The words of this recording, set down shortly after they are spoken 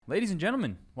Ladies and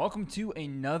gentlemen, welcome to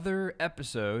another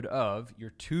episode of your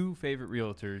two favorite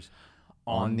realtors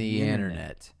on the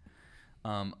internet.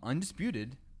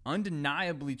 Undisputed,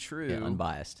 undeniably true. Yeah,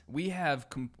 unbiased. We have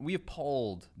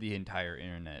polled the entire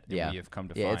internet, and we have come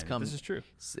to find this is true.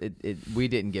 We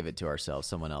didn't give it to ourselves.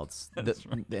 Someone else.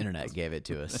 The internet gave it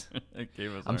to us. It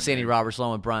gave us I'm Sandy Roberts,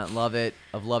 along with Bryant Lovett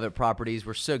of Lovett Properties.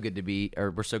 We're so glad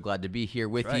to be here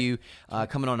with you.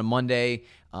 Coming on a Monday.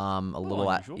 A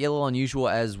little unusual,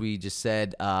 as we just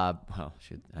said. I need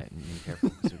to be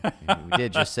careful. We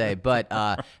did just say, but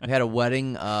we had a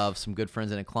wedding of some good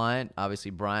friends and a client. Obviously,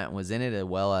 Bryant was in it, as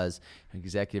well as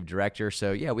executive director.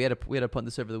 So yeah, we had to put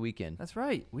this over the weekend. That's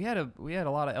right. We had a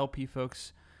lot of LP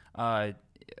folks,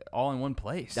 all in one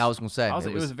place. I was going to say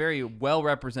it was a very well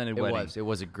represented wedding. It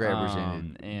was a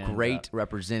great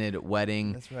represented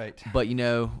wedding. That's right. But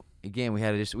again, we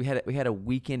had a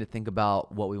weekend to think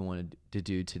about what we wanted to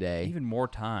do today. Even more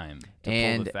time to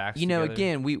pull the facts together.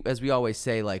 Again, as we always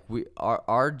say, like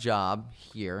our job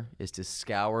here is to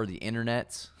scour the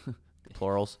internets,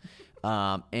 plurals,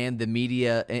 and the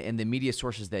media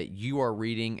sources that you are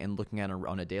reading and looking at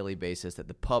on a daily basis, in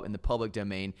the public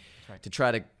domain, to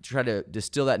try to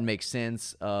distill that and make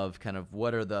sense of kind of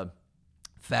what are the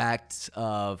facts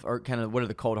of, or kind of what are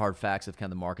the cold hard facts of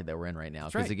kind of the market that we're in right now.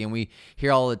 Because again, we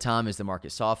hear all the time is the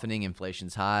market softening,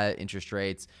 inflation's high, interest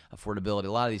rates, affordability,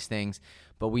 a lot of these things,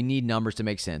 but we need numbers to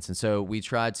make sense. And so we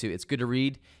try to, it's good to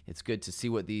read, it's good to see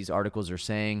what these articles are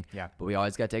saying, but we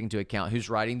always got to take into account who's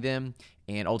writing them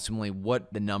and ultimately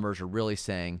what the numbers are really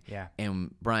saying. Yeah.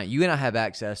 And Brian, you and I have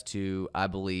access to, I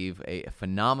believe, a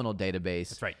phenomenal database.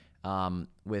 That's right.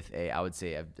 With I would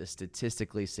say a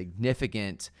statistically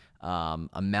significant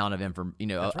amount of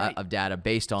of data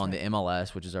based on the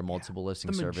MLS, which is our multiple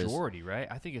listing service. The majority, right?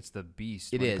 I think it's the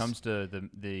beast when it comes to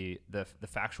the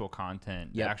factual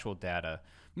content, the actual data.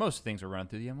 Most things are run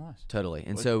through the MLS. Totally,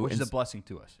 and which is a blessing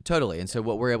to us. Totally, and so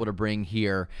what we're able to bring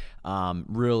here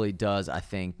really does, I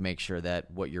think, make sure that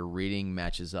what you're reading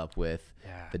matches up with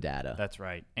the data. That's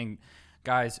right. And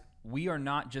guys, we are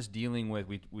not just dealing with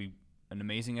an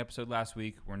amazing episode last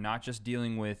week. We're not just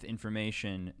dealing with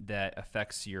information that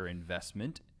affects your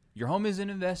investment. Your home is an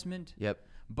investment. Yep.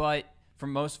 But for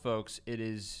most folks,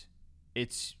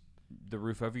 it's the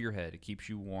roof over your head. It keeps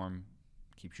you warm,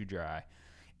 keeps you dry.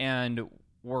 And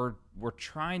we're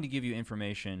trying to give you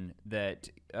information that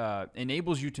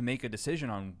enables you to make a decision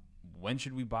on when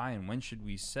should we buy and when should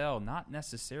we sell, not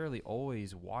necessarily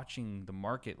always watching the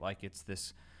market like it's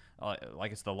this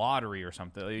like it's the lottery or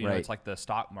something. It's like the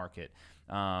stock market.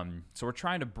 So we're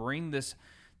trying to bring this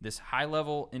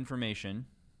high-level information,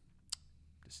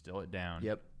 distill it down.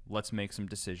 Yep. Let's make some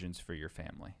decisions for your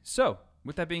family. So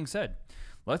with that being said,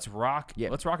 let's rock. Yep.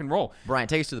 Let's rock and roll. Brian,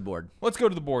 take us to the board. Let's go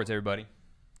to the boards, everybody.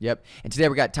 Yep. And today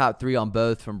we got top 3 on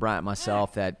both from Bryant and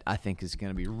myself that I think is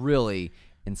going to be really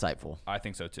insightful. I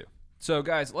think so too. So,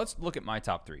 guys, let's look at my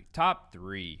top 3. Top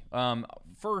 3.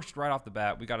 First, right off the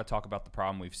bat, we got to talk about the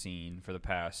problem we've seen for the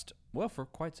past, for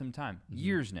quite some time. Mm-hmm.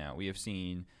 Years now, we have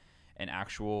seen an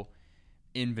actual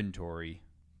inventory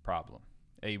problem,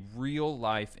 a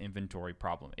real-life inventory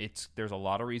problem. There's a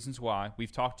lot of reasons why.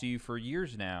 We've talked to you for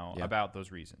years now about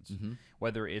those reasons,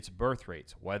 whether it's birth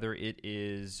rates, whether it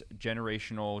is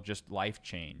generational, just life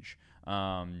change.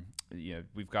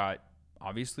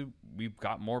 Obviously, we've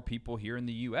got more people here in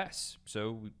the U.S.,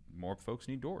 so more folks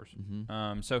need doors.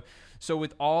 Mm-hmm. So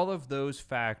with all of those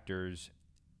factors,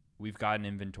 we've got an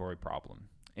inventory problem.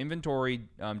 Inventory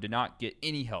did not get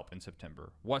any help in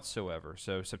September whatsoever.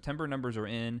 So September numbers are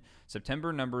in.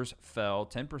 September numbers fell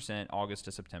 10% August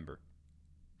to September.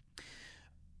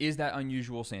 Is that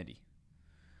unusual, Sandy?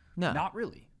 No. Not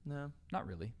really. No. Not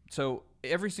really. So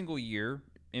every single year,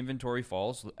 inventory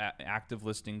falls. Active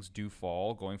listings do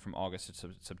fall going from August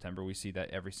to September. We see that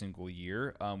every single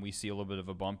year. We see a little bit of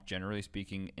a bump, generally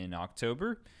speaking, in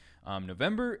October,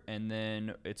 November, and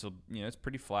then it's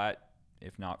pretty flat,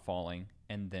 if not falling,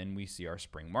 and then we see our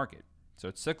spring market. So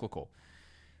it's cyclical.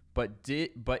 But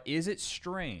is it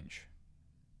strange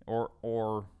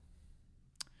or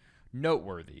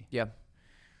noteworthy? Yeah.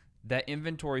 That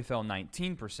inventory fell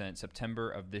 19% September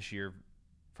of this year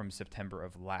from September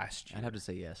of last year. I'd have to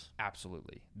say yes.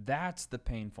 Absolutely. That's the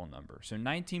painful number. So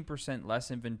 19% less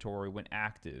inventory went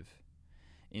active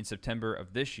in September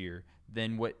of this year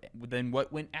than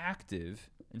what went active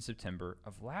in September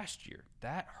of last year.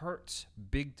 That hurts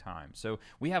big time. So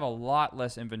we have a lot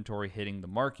less inventory hitting the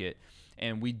market,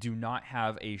 and we do not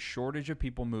have a shortage of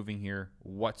people moving here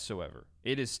whatsoever.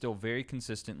 It is still very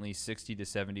consistently 60 to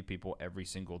 70 people every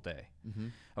single day. Mm-hmm.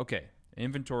 Okay,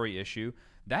 inventory issue.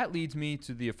 That leads me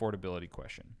to the affordability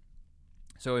question.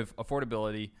 So if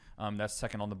affordability, that's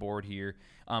second on the board here.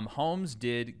 Homes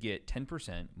did get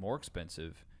 10% more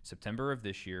expensive September of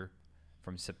this year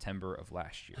from September of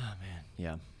last year. Oh, man.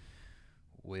 Yeah.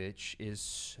 Which is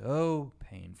so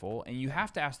painful. And you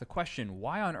have to ask the question,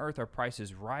 why on earth are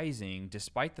prices rising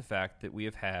despite the fact that we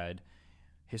have had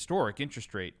historic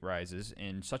interest rate rises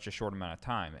in such a short amount of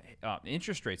time?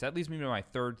 Interest rates, that leads me to my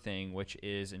third thing, which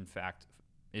is, in fact,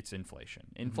 it's inflation.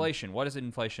 Inflation, what is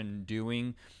inflation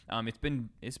doing?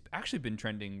 It's actually been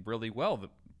trending really well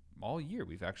all year.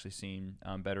 We've actually seen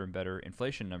better and better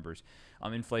inflation numbers.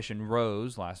 Inflation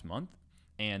rose last month,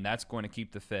 and that's going to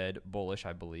keep the Fed bullish,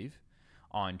 I believe,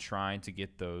 on trying to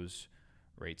get those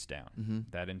rates down,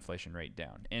 that inflation rate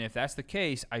down. And if that's the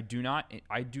case, I do not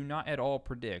at all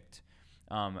predict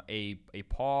a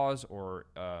pause or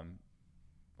a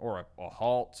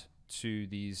halt to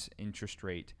these interest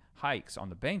rate hikes on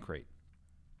the bank rate.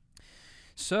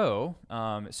 So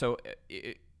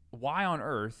why on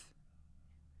earth,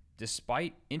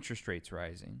 despite interest rates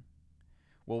rising,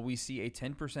 will we see a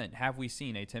 10%? Have we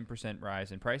seen a 10%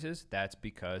 rise in prices? That's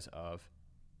because of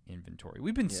inventory.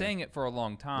 We've been saying it for a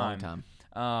long time.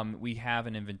 We have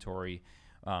an inventory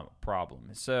problem.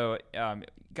 So,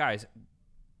 guys,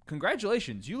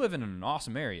 congratulations. You live in an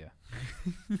awesome area.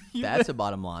 That's a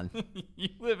bottom line. You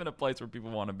live in a place where people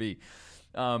want to be.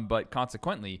 But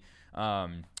consequently,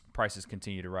 prices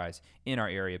continue to rise in our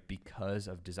area because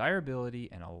of desirability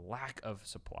and a lack of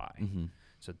supply.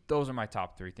 So those are my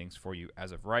top three things for you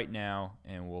as of right now,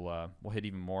 and we'll hit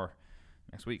even more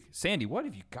next week. Sandy, what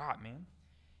have you got, man?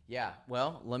 Yeah,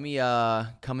 well, let me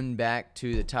coming back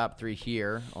to the top three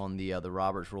here on the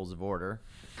Robert's Rules of Order.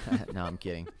 No, I'm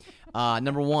kidding.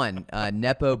 Number one,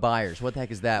 Nepo-Buyers. What the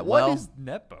heck is that? What is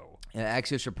Nepo?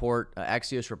 Axios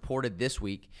reported this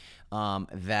week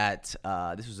that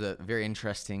this was a very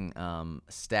interesting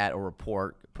stat or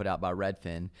report put out by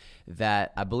Redfin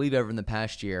that I believe over in the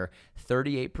past year,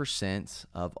 38%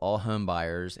 of all home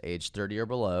buyers aged 30 or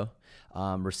below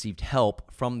received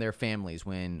help from their families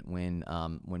when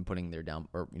putting their down,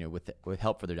 or with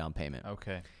help for their down payment.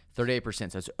 Okay.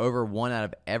 38%. So it's over 1 out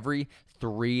of every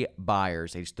 3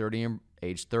 buyers aged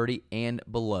 30 and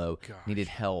below needed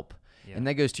help. Yeah. And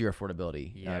that goes to your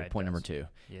affordability, point number 2.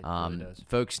 It really does.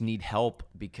 Folks need help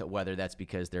whether that's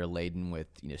because they're laden with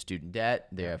student debt,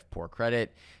 they have poor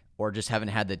credit, or just haven't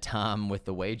had the time with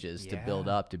the wages to build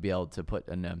up to be able to put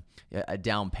a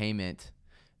down payment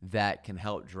that can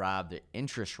help drive the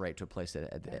interest rate to a place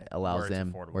that allows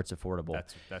them where it's affordable.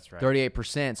 That's right.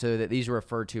 38%. So that these are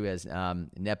referred to as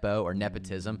Nepo or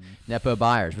nepotism,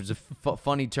 Nepo-Buyers, which is a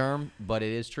funny term, but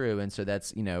it is true. And so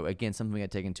that's again something we got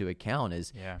to take into account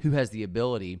is who has the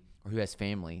ability or who has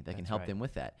family that can help them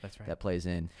with that. That's right. That plays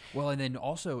in. Well, and then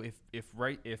also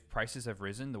if prices have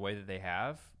risen the way that they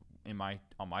have on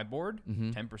my board,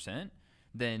 10%,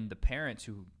 then the parents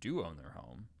who do own their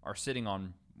home are sitting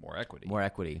on more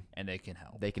equity, and they can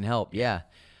help. Yeah.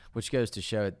 Which goes to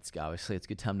show it's a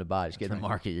good time to buy. Just get in the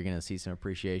market, you're going to see some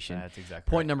appreciation. That's exactly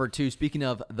point number 2. Speaking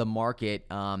of the market,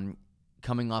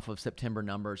 coming off of September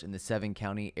numbers in the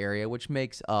 7-county area, which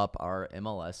makes up our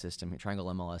MLS system, Triangle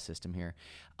MLS system here,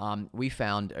 we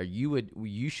found, or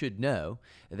you should know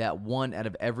that 1 out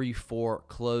of every 4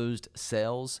 closed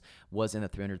sales was in the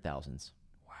 300,000s.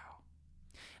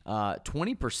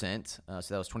 20%, so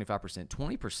that was 25%.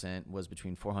 20% was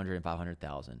between 400 and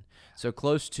 500,000. So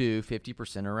close to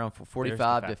 50%, around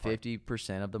 45 to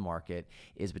 50% of the market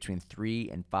is between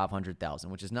 300 and 500,000,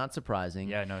 which is not surprising.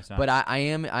 Yeah, no, it's not. But I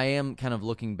am kind of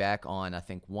looking back on, I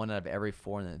think 1 out of every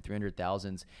 4 in the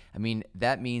 300,000s. I mean,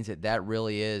 that means that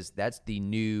really is the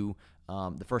new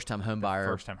the first-time home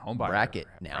buyer bracket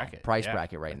now, price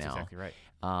bracket right now. Exactly right.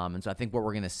 And so I think what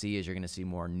we're going to see is you're going to see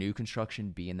more new construction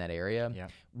be in that area,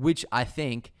 which I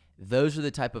think those are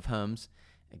the type of homes.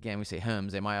 Again, we say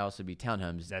homes; they might also be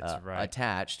townhomes. That's right.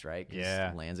 Attached, right?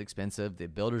 Because land's expensive. The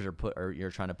builders you're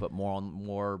trying to put more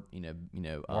more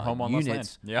home on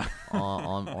units, less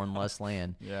land. on less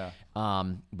land. Yeah.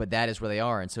 But that is where they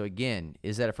are, and so again,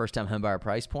 is that a first-time home buyer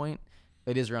price point?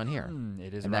 It is around here.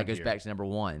 It is, and that goes back to number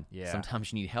 1. Yeah.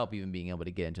 Sometimes you need help even being able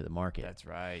to get into the market. That's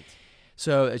right.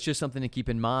 So it's just something to keep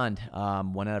in mind.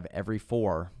 1 out of every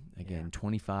 4, again,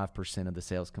 25% of the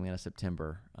sales coming out of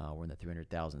September were in the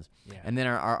 300,000s. Yeah. And then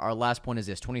our last point is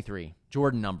this, 23,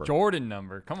 Jordan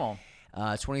number. Come on.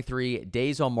 23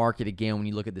 days on market. Again, when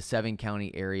you look at the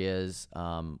 7-county areas,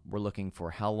 we're looking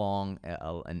for how long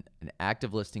an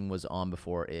active listing was on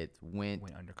before it went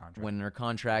under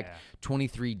contract. Yeah.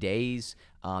 23 days.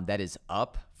 That is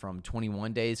up from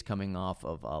 21 days coming off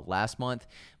of last month.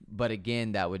 but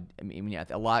again, that would, I mean,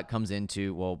 a lot comes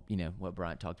into, well, what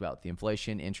Bryant talked about, the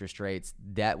inflation, interest rates,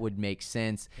 that would make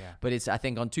sense. Yeah. But it's, I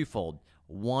think, on twofold.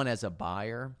 One, as a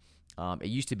buyer, it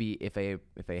used to be if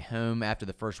a home after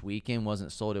the first weekend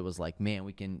wasn't sold, it was like,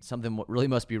 man, something really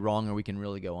must be wrong, or we can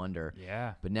really go under.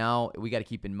 Yeah. But now we got to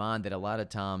keep in mind that a lot of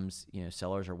times,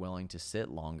 sellers are willing to sit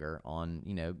longer on,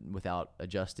 without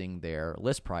adjusting their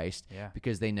list price,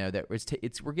 because they know that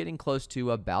we're getting close to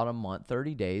about a month,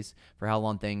 30 days for how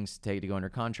long things take to go under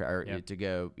contract, or to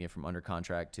go from under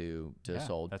contract to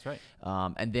sold. That's right.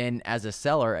 And then as a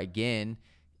seller, again,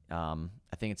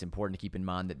 I think it's important to keep in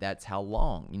mind that that's how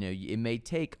long. It may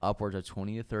take upwards of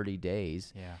 20 to 30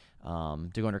 days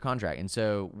to go under contract. And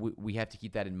so we have to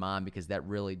keep that in mind, because that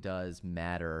really does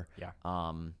matter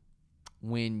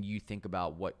when you think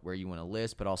about where you want to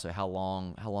list, but also how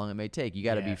long it may take. You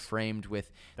got to be framed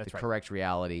with correct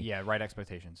reality. Yeah, right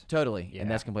expectations. Totally. Yeah. And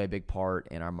that's going to play a big part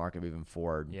in our market moving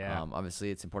forward. Yeah.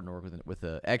 Obviously, it's important to work with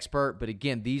an expert. But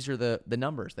again, these are the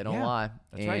numbers. They don't lie.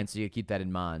 That's right. So you keep that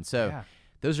in mind. So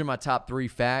those are my top 3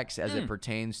 facts as it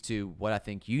pertains to what I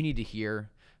think you need to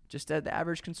hear, just as the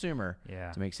average consumer,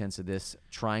 to make sense of this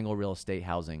triangle real estate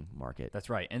housing market. That's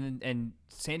right. And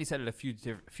Sandy said it a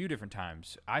few different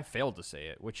times. I failed to say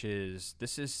it, which is,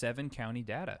 this is 7 county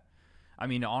data. I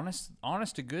mean, honest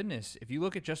to goodness, if you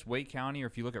look at just Wake County, or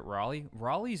if you look at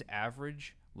Raleigh's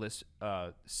average list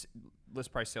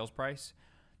price, sales price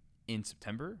in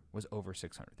September was over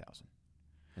 $600,000.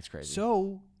 That's crazy.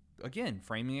 So again,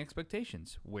 framing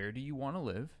expectations. Where do you want to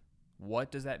live?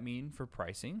 What does that mean for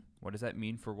pricing? What does that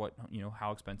mean for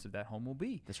how expensive that home will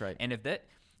be? That's right. And if the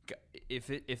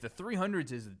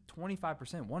 300s is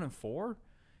 25%, 1 in 4,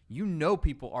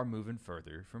 people are moving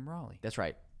further from Raleigh. That's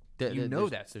right. There's no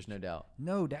doubt.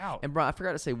 No doubt. And Brian, I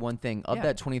forgot to say one thing. Of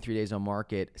that 23 days on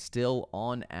market, still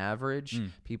on average,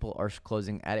 people are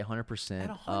closing at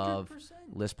 100% of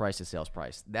list price to sales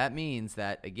price. That means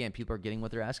that, again, people are getting what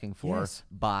they're asking for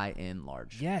by and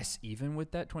large. Yes, even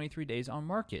with that 23 days on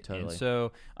market. Totally. And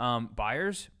so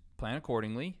buyers plan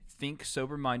accordingly. Think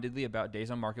sober-mindedly about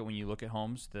days on market when you look at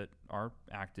homes that are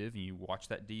active and you watch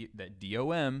that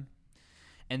DOM.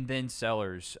 And then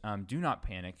sellers, do not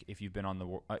panic if you've been on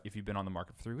the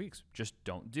market for 3 weeks. Just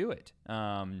don't do it.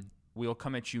 We'll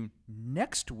come at you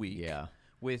next week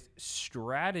with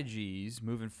strategies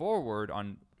moving forward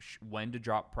on when to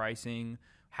drop pricing,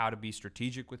 how to be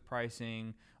strategic with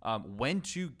pricing, when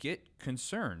to get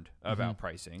concerned about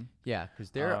pricing. Yeah,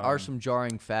 because there are some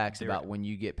jarring facts about when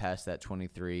you get past that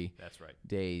 23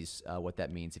 days, what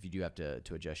that means if you do have to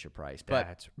adjust your price.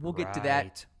 But we'll get to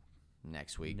that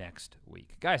next week.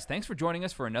 Guys, thanks for joining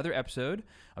us for another episode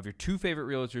of your 2 favorite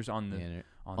realtors on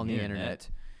the internet.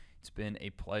 It's been a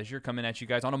pleasure coming at you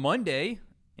guys on a Monday.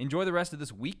 Enjoy the rest of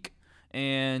this week.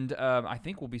 And I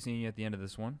think we'll be seeing you at the end of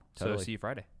this one. Totally. So see you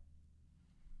Friday.